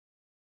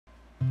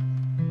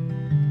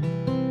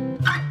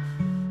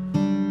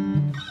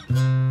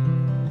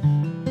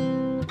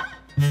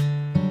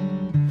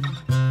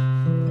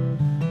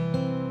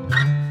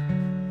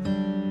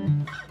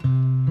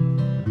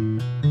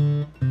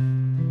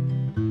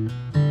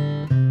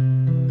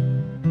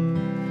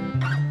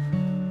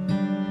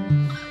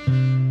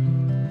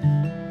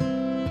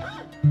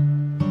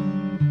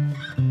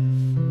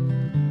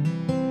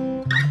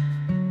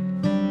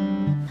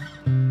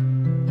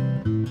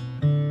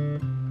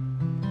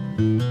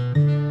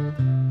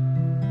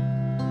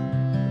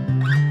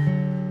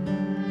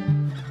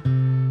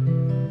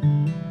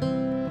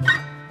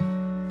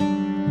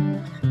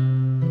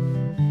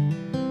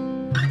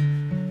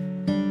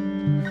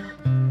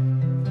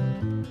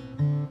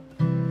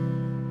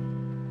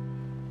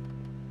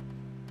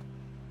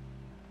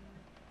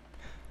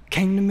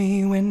Came to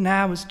me when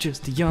I was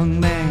just a young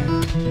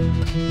man.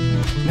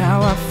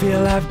 Now I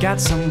feel I've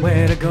got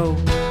somewhere to go.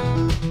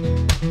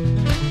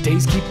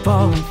 Days keep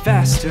falling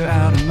faster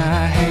out of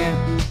my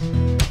hands,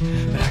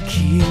 but I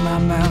keep my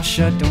mouth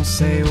shut, don't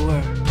say a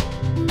word.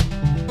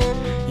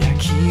 Yeah, I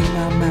keep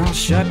my mouth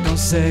shut, don't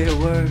say a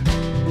word.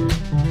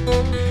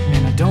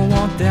 And I don't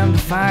want them to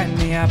find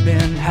me, I've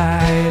been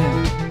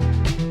hiding,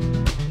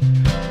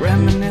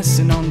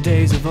 reminiscing on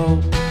days of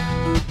old.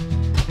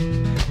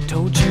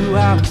 Told you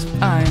I was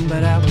fine,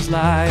 but I was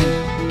lying.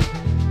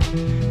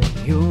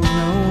 You'll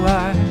know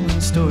why when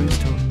the story's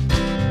told.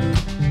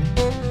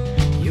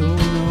 You'll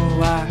know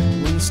why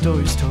when the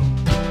story's told.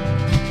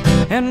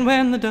 And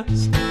when the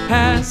dust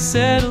has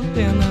settled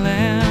in the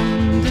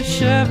land,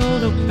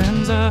 disheveled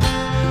opens up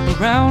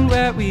around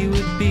where we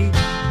would be.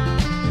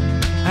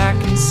 I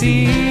can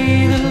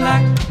see the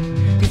light,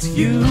 it's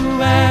you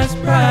as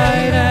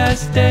bright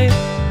as day.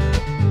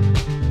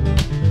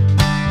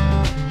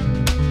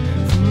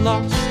 From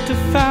lost to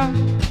found,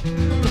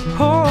 the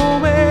whole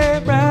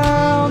way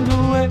round, the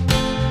way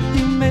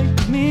you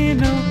make me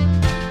know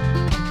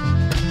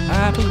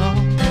I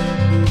belong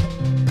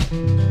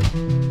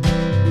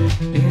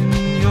in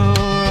your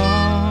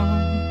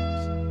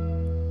arms.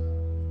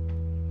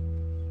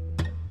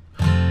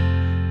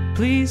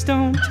 Please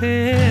don't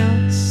tell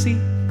the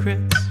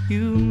secrets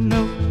you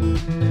know.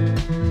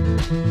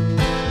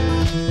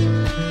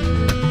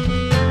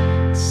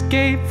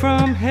 Escape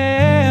from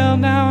hell,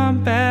 now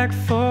I'm back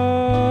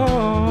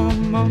for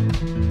more.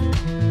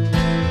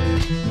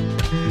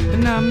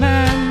 And I'm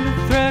at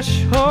the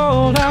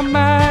threshold, I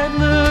might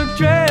look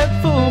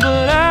dreadful,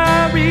 but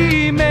I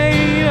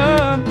remain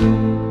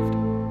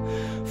unmoved.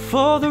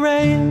 For the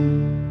rain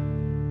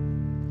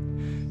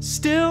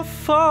still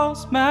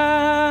falls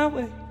my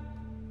way.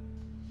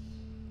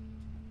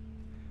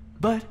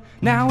 But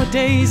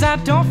nowadays I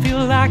don't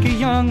feel like a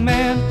young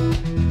man.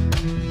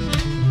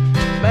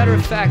 Matter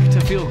of fact, I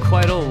feel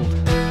quite old.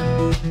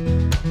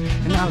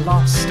 And I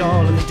lost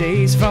all of the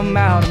days from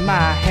out of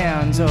my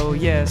hands. Oh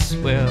yes,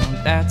 well,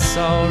 that's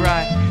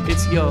alright,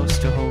 it's yours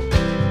to hold.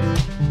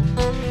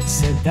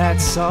 Said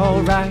that's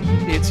alright,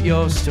 it's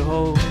yours to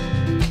hold.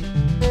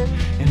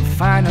 And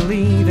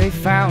finally they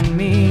found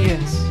me,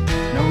 yes.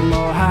 No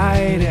more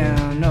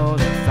hiding, no,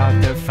 they thought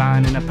they're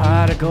finding a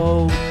pot of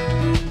gold.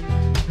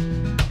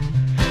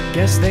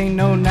 Guess they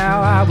know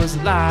now I was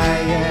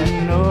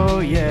lying, oh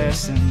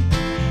yes, and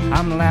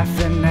I'm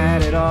laughing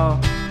at it all.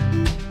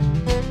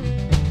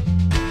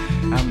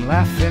 I'm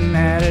laughing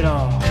at it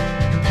all.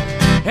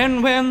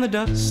 And when the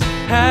dust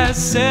has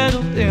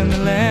settled in the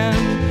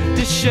land,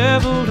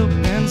 disheveled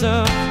opens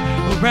up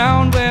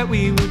around where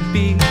we would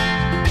be.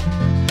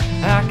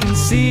 I can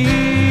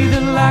see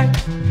the light,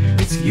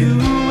 it's you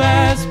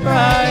as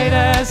bright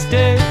as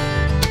day.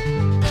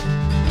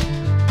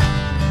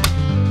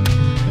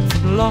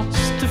 From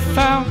lost to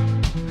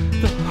found,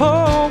 the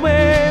whole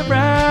way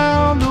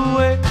round, the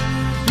way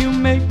you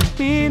make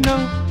me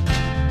know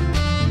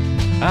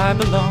I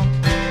belong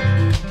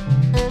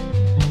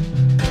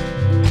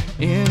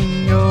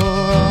in your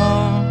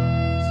arms.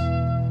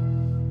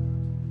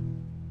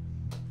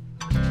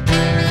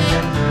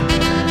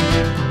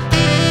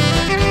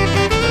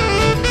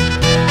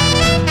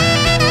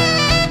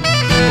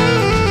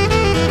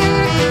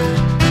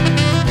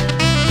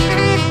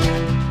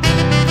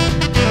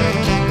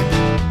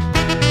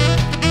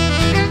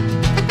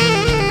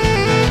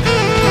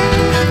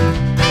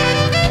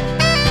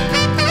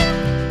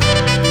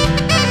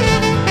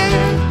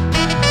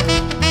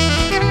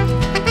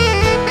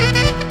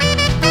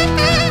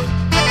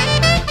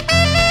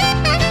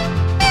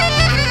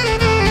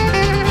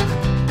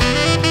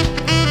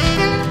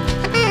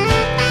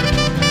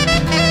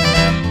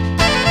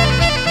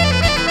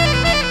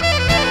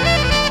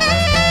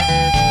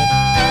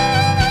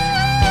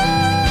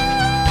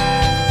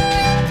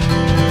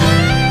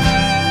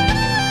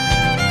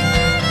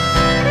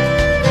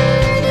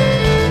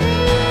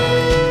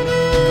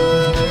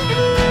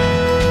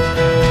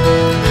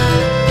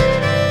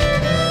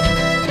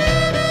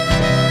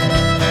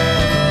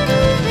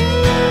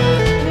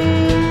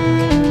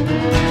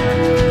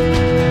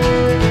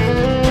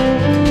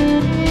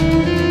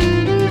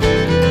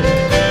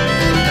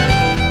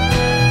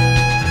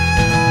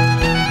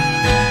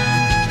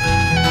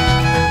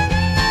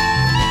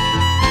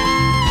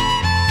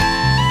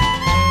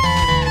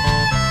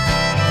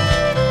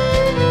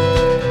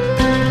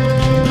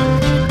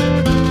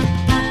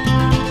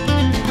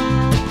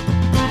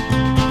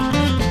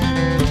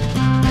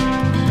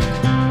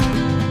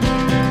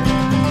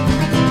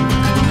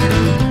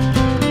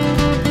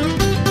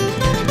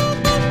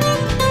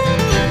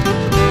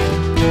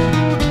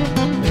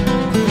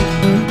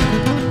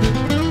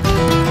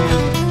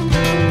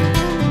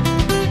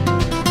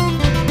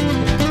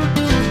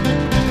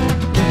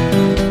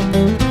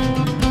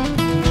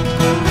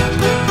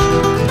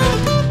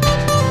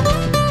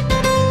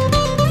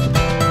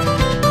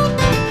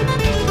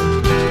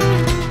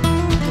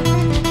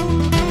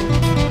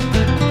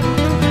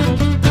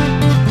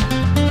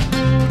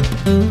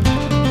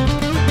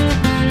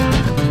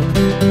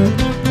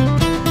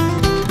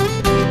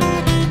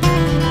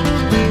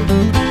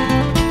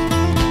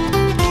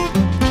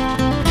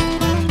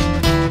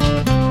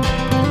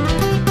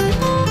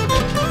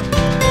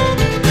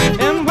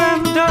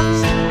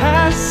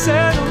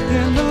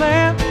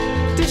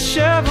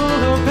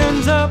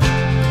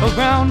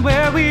 ground where